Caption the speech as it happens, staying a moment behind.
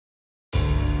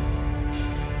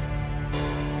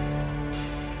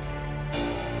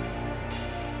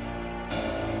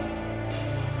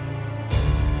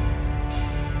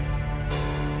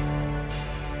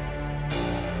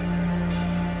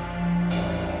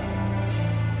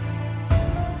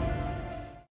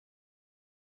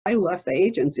I left the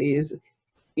agencies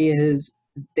is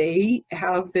they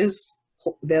have this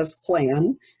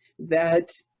plan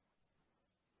that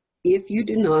if you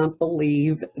do not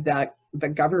believe that the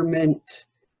government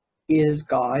is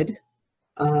God,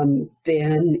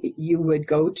 then you would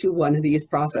go to one of these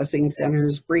processing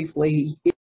centers briefly.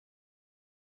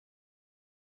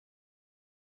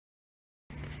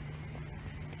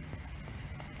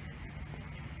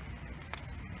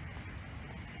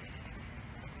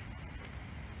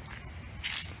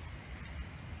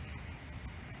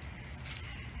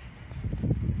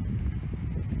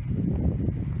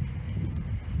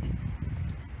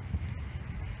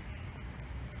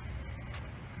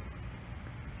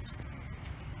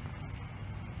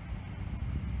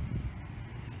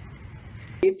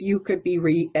 If you could be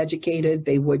re-educated,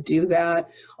 they would do that,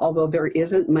 although there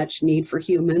isn't much need for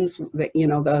humans. That, you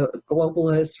know, the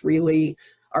globalists really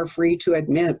are free to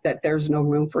admit that there's no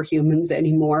room for humans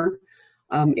anymore.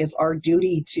 It's our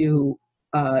duty to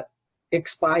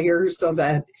expire so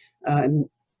that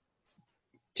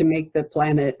to make the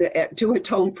planet, to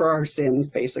atone for our sins,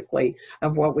 basically,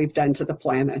 of what we've done to the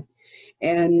planet.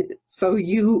 And so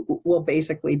you will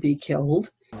basically be killed.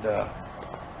 And,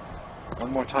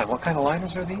 one more time, what kind of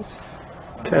liners are these?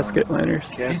 Casket liners.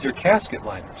 These are casket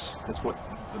liners. That's what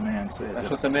the man said. That's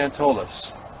what the man told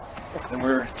us. And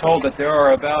we're told that there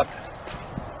are about,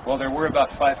 well, there were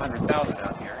about 500,000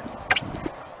 out here.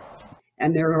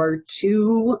 And there are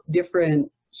two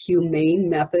different humane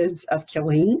methods of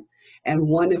killing, and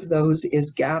one of those is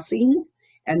gassing,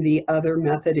 and the other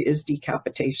method is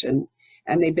decapitation.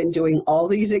 And they've been doing all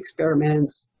these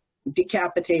experiments,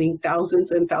 decapitating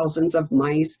thousands and thousands of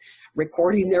mice,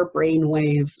 recording their brain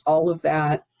waves, all of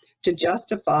that, to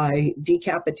justify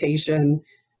decapitation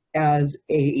as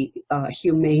a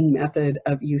humane method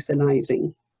of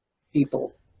euthanizing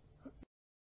people.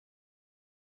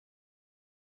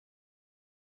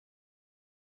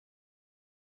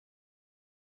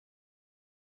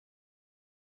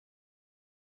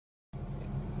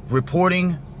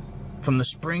 Reporting from the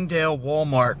Springdale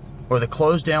Walmart, or the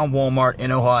closed down Walmart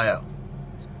in Ohio.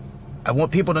 I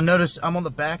want people to notice I'm on the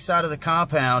back side of the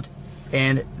compound,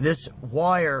 and this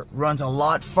wire runs a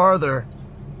lot farther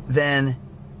than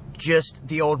just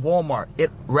the old Walmart. It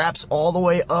wraps all the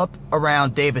way up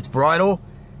around David's Bridal.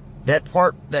 That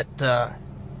part, that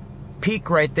peak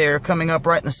right there coming up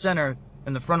right in the center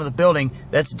in the front of the building,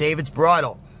 that's David's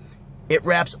Bridal. It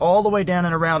wraps all the way down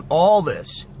and around all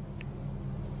this.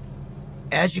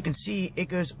 As you can see, it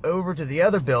goes over to the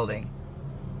other building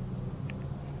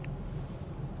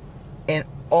and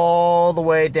all the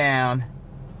way down.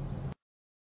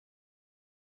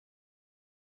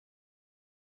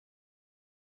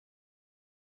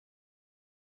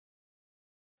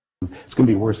 It's going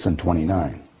to be worse than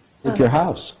 29. It's your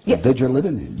house that you're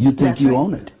living in. You think That's you right.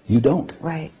 own it. You don't.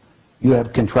 Right. You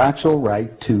have contractual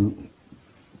right to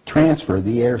transfer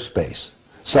the airspace,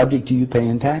 subject to you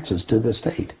paying taxes to the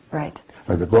state. Right.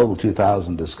 Or the Global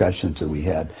 2000 discussions that we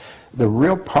had. The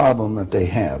real problem that they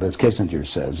have, as Kissinger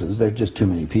says, is there are just too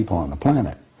many people on the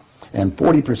planet. And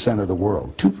 40% of the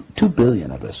world, 2 billion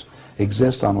of us,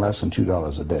 exist on less than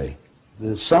 $2 a day.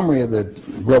 The summary of the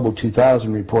Global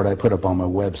 2000 report I put up on my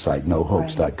website,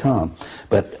 nohoax.com, right.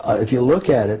 But if you look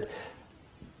at it,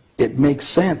 it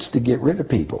makes sense to get rid of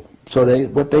people. So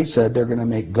what they said, they're going to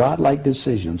make godlike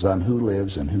decisions on who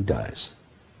lives and who dies.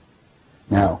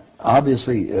 Now,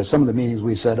 obviously, some of the meetings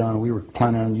we sat on, we were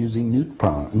planning on using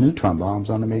neutron bombs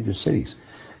on the major cities,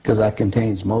 because that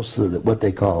contains most of what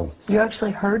they call... You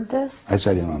actually heard this? I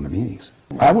sat in on the meetings.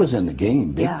 I was in the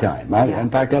game big time. In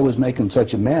fact, I was making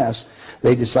such a mess,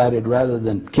 they decided rather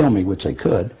than kill me, which they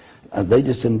could, they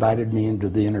just invited me into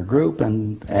the inner group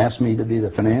and asked me to be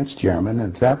the finance chairman.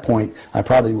 And at that point, I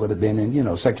probably would have been in, you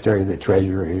know, Secretary of the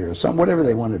Treasury or something, whatever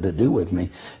they wanted to do with me.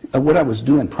 What I was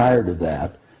doing prior to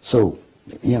that, so...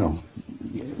 you know,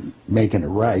 making it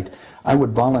right, I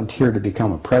would volunteer to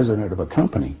become a president of a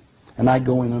company, and I'd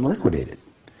go in and liquidate it.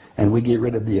 And we get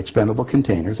rid of the expendable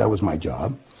containers. That was my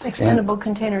job. Expendable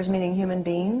containers meaning human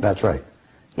beings? That's right.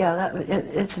 Yeah,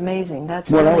 it's amazing. That's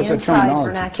well, really that was inside terminology.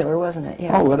 Vernacular, wasn't it?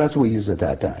 Yeah. Oh, well, that's what we used at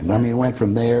that time. Yeah. I mean, it went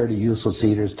from there to useless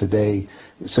eaters today,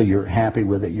 so you're happy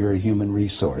with it, you're a human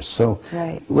resource. So,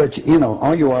 right. Which, you know,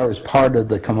 all you are is part of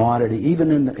the commodity,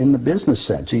 even in the business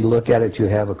sense. You look at it, you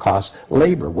have a cost.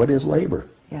 Labor, what is labor?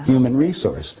 Yeah. Human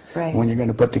resource. Right. When you're going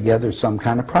to put together some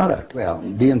kind of product. Well,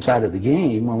 the inside of the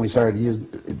game, when we started to use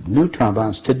neutron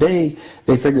bombs, today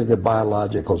they figure that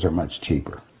biologicals are much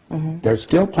cheaper. Mm-hmm. They're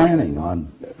still planning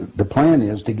on, the plan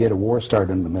is to get a war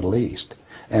started in the Middle East.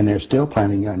 And they're still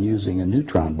planning on using a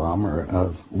neutron bomb,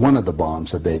 or one of the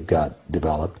bombs that they've got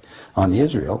developed on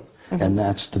Israel, and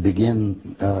that's to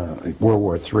begin World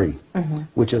War III,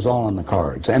 which is all on the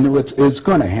cards. And it's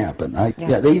going to happen.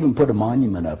 Yeah, they even put a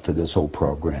monument up for this whole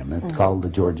program. It's called the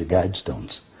Georgia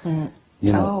Guidestones.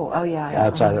 You know,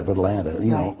 outside of Atlanta, you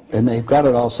know, and they've got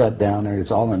it all set down there. It's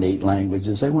all in 8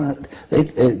 languages.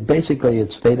 Basically,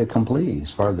 it's fait accompli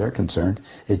as far as they're concerned.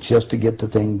 It's just to get the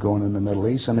thing going in the Middle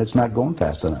East, and it's not going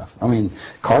fast enough. I mean,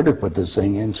 Carter put this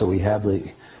thing in, so we have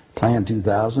the Plan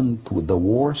 2000 with the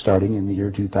war starting in the year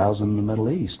 2000 in the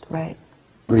Middle East. Right.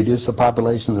 Reduce the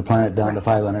population of the planet down to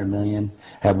 500 million.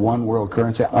 Have one world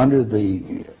currency under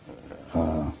the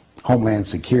Homeland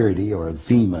Security, or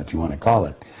FEMA, if you want to call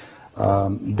it.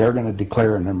 They're going to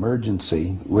declare an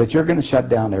emergency, which are going to shut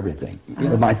down everything. You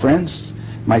know, my friends,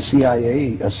 my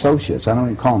CIA associates, I don't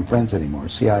even call them friends anymore.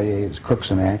 CIA is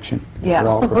crooks in action. Yeah.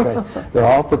 They're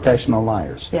all professional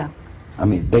liars. Yeah. I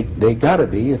mean, they got to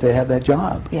be if they have that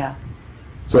job. Yeah.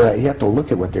 So you have to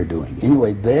look at what they're doing.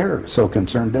 Anyway, they're so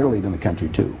concerned they're leaving the country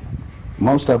too.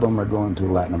 Most of them are going to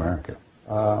Latin America.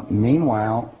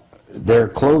 Meanwhile, they're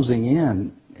closing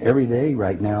in every day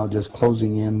right now, just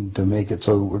closing in to make it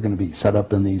so we're going to be set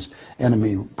up in these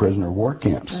enemy prisoner war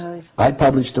camps. I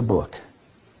published a book.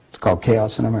 It's called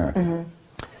Chaos in America.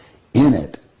 In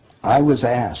it, I was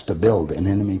asked to build an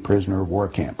enemy prisoner war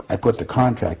camp. I put the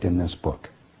contract in this book,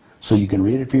 so you can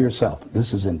read it for yourself.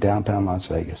 This is in downtown Las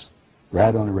Vegas,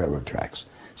 right on the railroad tracks.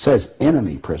 It says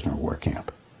enemy prisoner war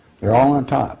camp. They're all on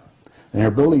top. And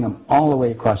they're building them all the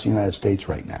way across the United States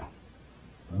right now.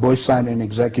 Bush signed an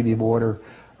executive order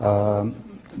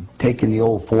taking the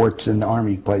old forts and the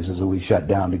army places that we shut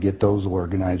down to get those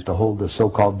organized to hold the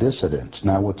so-called dissidents.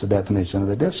 Now, what's the definition of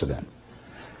a dissident?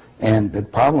 And the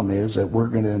problem is that we're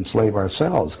going to enslave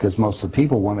ourselves, because most of the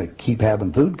people want to keep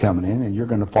having food coming in, and you're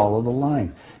going to follow the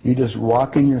line. You're just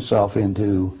walking yourself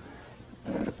into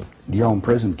your own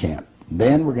prison camp.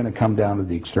 Then we're going to come down to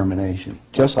the extermination,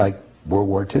 just like World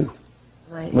War II.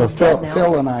 Right. Well,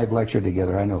 Phil and I have lectured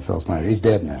together. I know Phil Snyder. He's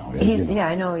dead now. Yeah,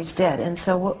 I know he's dead. And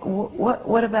so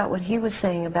what about what he was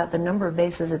saying about the number of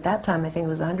bases at that time? I think it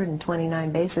was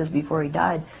 129 bases before he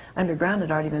died. Underground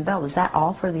had already been built. Is that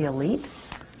all for the elite?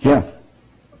 Yeah.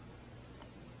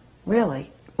 Really?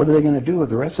 What are they going to do with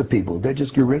the rest of the people? They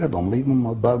just get rid of them, leave them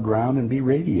above ground and be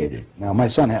radiated. Now, my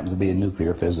son happens to be a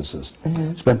nuclear physicist.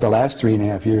 Spent the last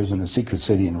 3.5 years in a secret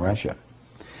city in Russia.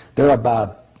 They're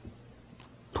about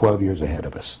 12 years ahead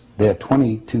of us. They have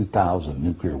 22,000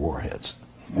 nuclear warheads.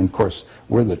 And of course,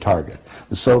 we're the target.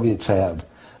 The Soviets have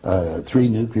 3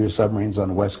 nuclear submarines on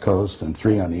the west coast and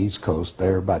 3 on the east coast.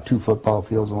 They're about 2 football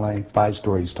fields in length, 5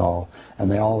 stories tall, and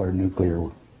they all are nuclear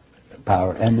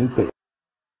power and nuclear.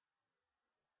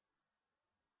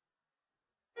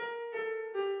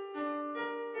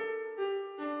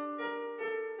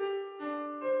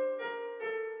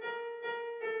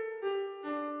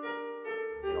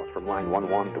 From line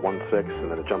 11 to 16,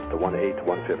 and then it jumps to 18 to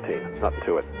 115. Nothing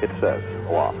to it. It says,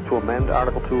 law. To amend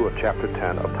Article 2 of Chapter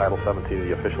 10 of Title 17 of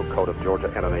the Official Code of Georgia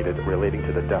annotated relating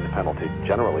to the death penalty,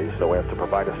 generally so as to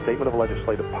provide a statement of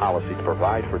legislative policy to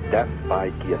provide for death by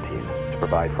guillotine, to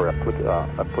provide for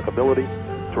applicability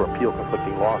to repeal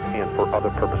conflicting laws, and for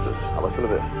other purposes. Now listen to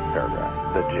this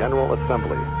paragraph. The General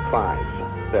Assembly finds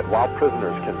that while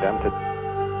prisoners condemned to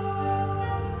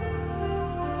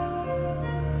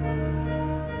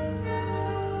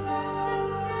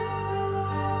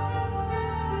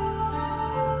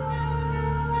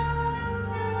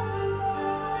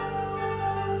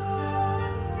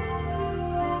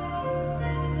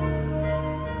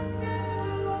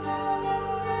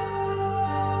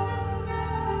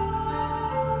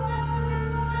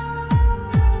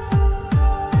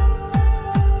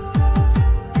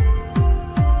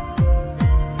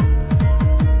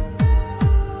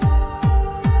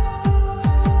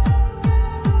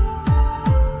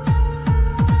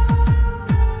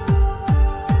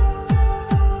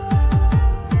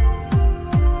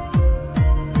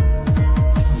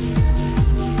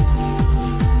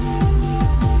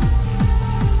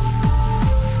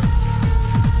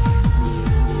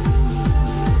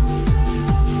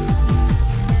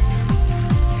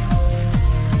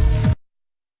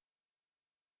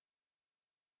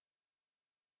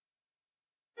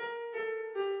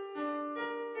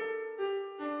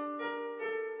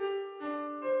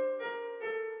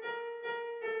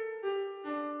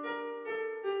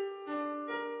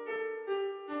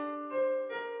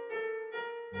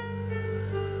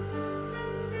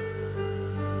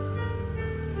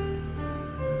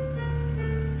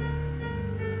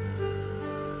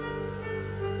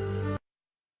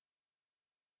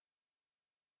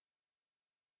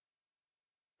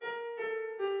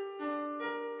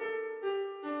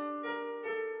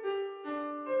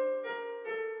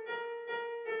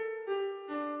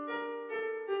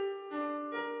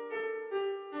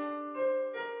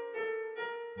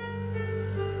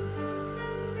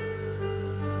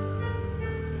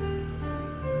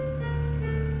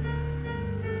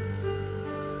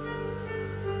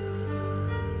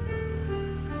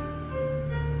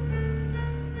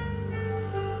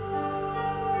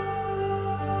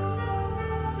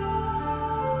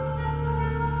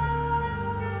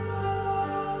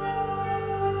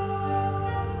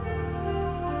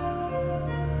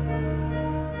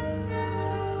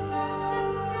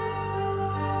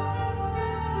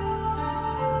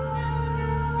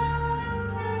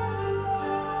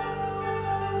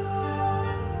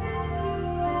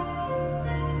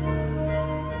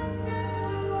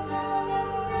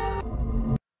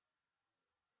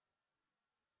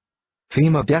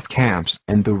FEMA death camps,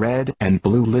 and the red and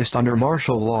blue list under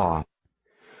martial law.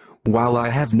 While I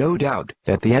have no doubt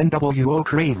that the NWO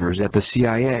cravers at the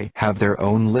CIA have their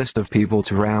own list of people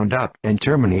to round up and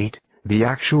terminate, the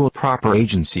actual proper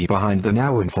agency behind the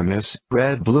now infamous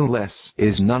red-blue lists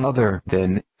is none other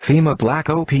than FEMA Black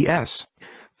OPS.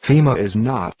 FEMA is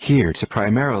not here to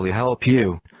primarily help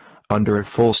you. Under a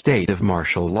full state of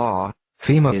martial law,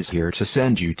 FEMA is here to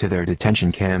send you to their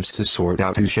detention camps to sort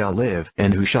out who shall live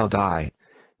and who shall die.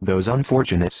 Those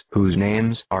unfortunates whose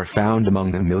names are found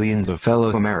among the millions of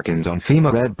fellow Americans on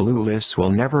FEMA red-blue lists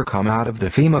will never come out of the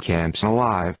FEMA camps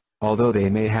alive, although they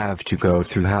may have to go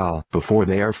through hell before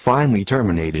they are finally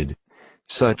terminated.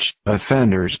 Such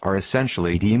offenders are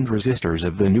essentially deemed resistors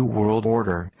of the New World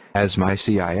Order, as my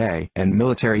CIA and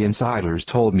military insiders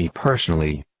told me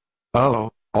personally.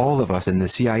 Oh, all of us in the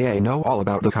CIA know all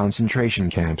about the concentration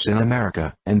camps in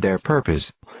America and their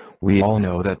purpose. We all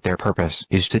know that their purpose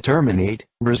is to terminate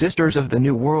resistors of the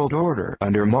New World Order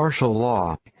under martial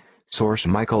law. Source: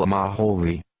 Michael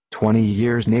Mahoney, 20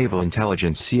 years Naval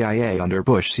Intelligence CIA under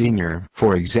Bush Sr.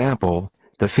 For example,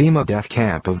 the FEMA death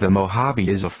camp of the Mojave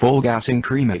is a full gassing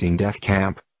cremating death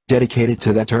camp, dedicated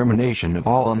to the termination of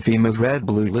all on FEMA's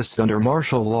red-blue list under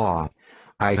martial law.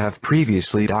 I have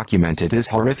previously documented this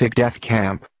horrific death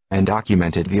camp, and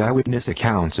documented the eyewitness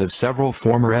accounts of several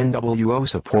former NWO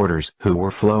supporters who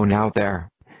were flown out there.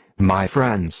 My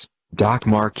friends, Doc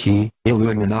Marquis,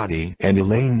 Illuminati, and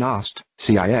Elaine Nost,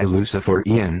 CIA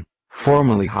Luciferian,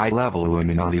 formerly high-level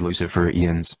Illuminati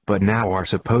Luciferians, but now are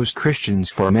supposed Christians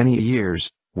for many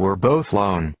years, were both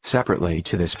flown separately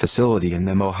to this facility in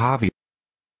the Mojave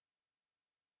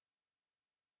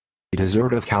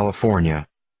Desert of California.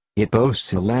 It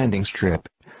boasts a landing strip.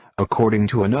 According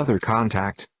to another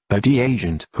contact, a D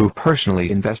agent who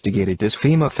personally investigated this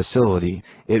FEMA facility,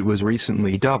 it was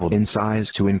recently doubled in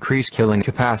size to increase killing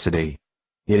capacity.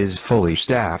 It is fully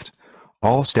staffed.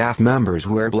 All staff members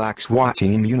wear black SWAT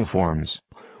team uniforms.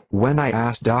 When I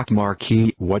asked Doc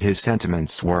Marquis what his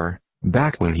sentiments were,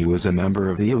 back when he was a member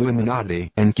of the Illuminati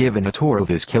and given a tour of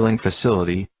his killing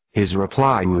facility, his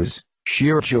reply was,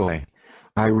 "Sheer joy.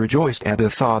 I rejoiced at the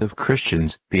thought of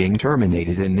Christians being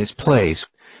terminated in this place."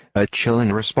 A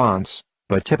chilling response,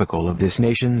 but typical of this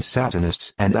nation's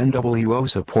Satanists and NWO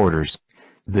supporters.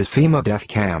 This FEMA death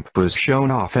camp was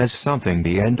shown off as something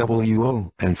the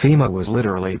NWO and FEMA was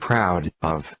literally proud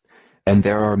of. And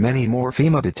there are many more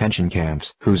FEMA detention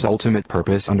camps whose ultimate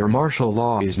purpose under martial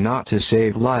law is not to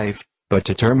save life, but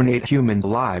to terminate human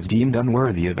lives deemed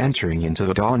unworthy of entering into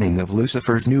the dawning of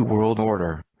Lucifer's New World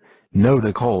Order. Know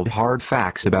the cold hard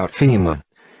facts about FEMA,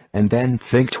 and then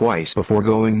think twice before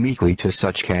going meekly to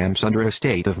such camps under a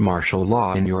state of martial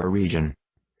law in your region.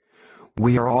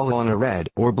 We are all on a red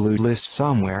or blue list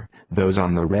somewhere. Those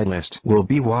on the red list will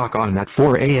be walked on at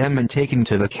 4 a.m. and taken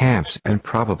to the camps and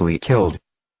probably killed.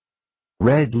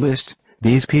 Red list: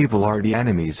 these people are the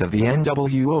enemies of the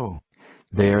NWO.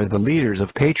 They are the leaders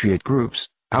of patriot groups,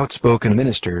 outspoken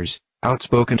ministers,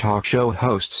 outspoken talk show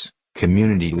hosts,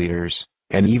 community leaders,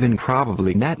 and even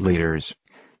probably net leaders.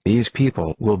 These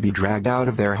people will be dragged out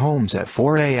of their homes at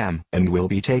 4 a.m. and will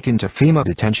be taken to FEMA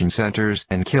detention centers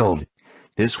and killed.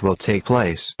 This will take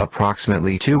place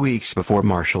approximately 2 weeks before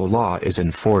martial law is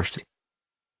enforced.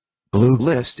 Blue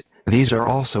list: these are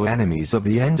also enemies of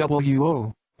the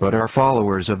NWO, but are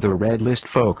followers of the red list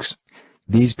folks.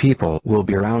 These people will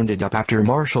be rounded up after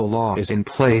martial law is in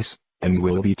place, and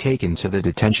will be taken to the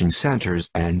detention centers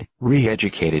and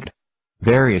re-educated.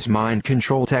 Various mind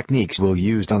control techniques will be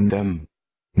used on them.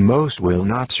 Most will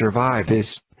not survive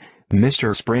this.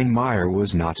 Mr. Springmeyer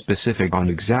was not specific on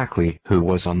exactly who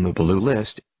was on the blue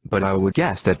list, but I would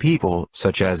guess that people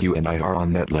such as you and I are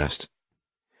on that list.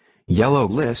 Yellow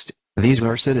list: these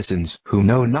are citizens who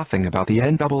know nothing about the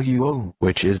NWO,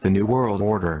 which is the New World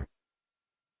Order,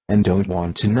 and don't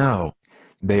want to know.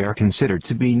 They are considered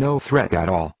to be no threat at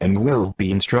all and will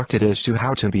be instructed as to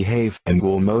how to behave and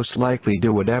will most likely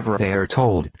do whatever they are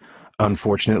told.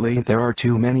 Unfortunately, there are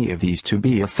too many of these to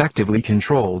be effectively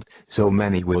controlled, so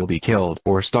many will be killed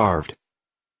or starved.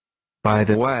 By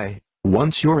the way,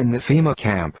 once you're in the FEMA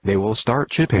camp, they will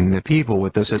start chipping the people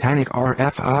with the satanic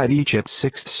RFID chip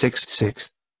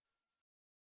 666.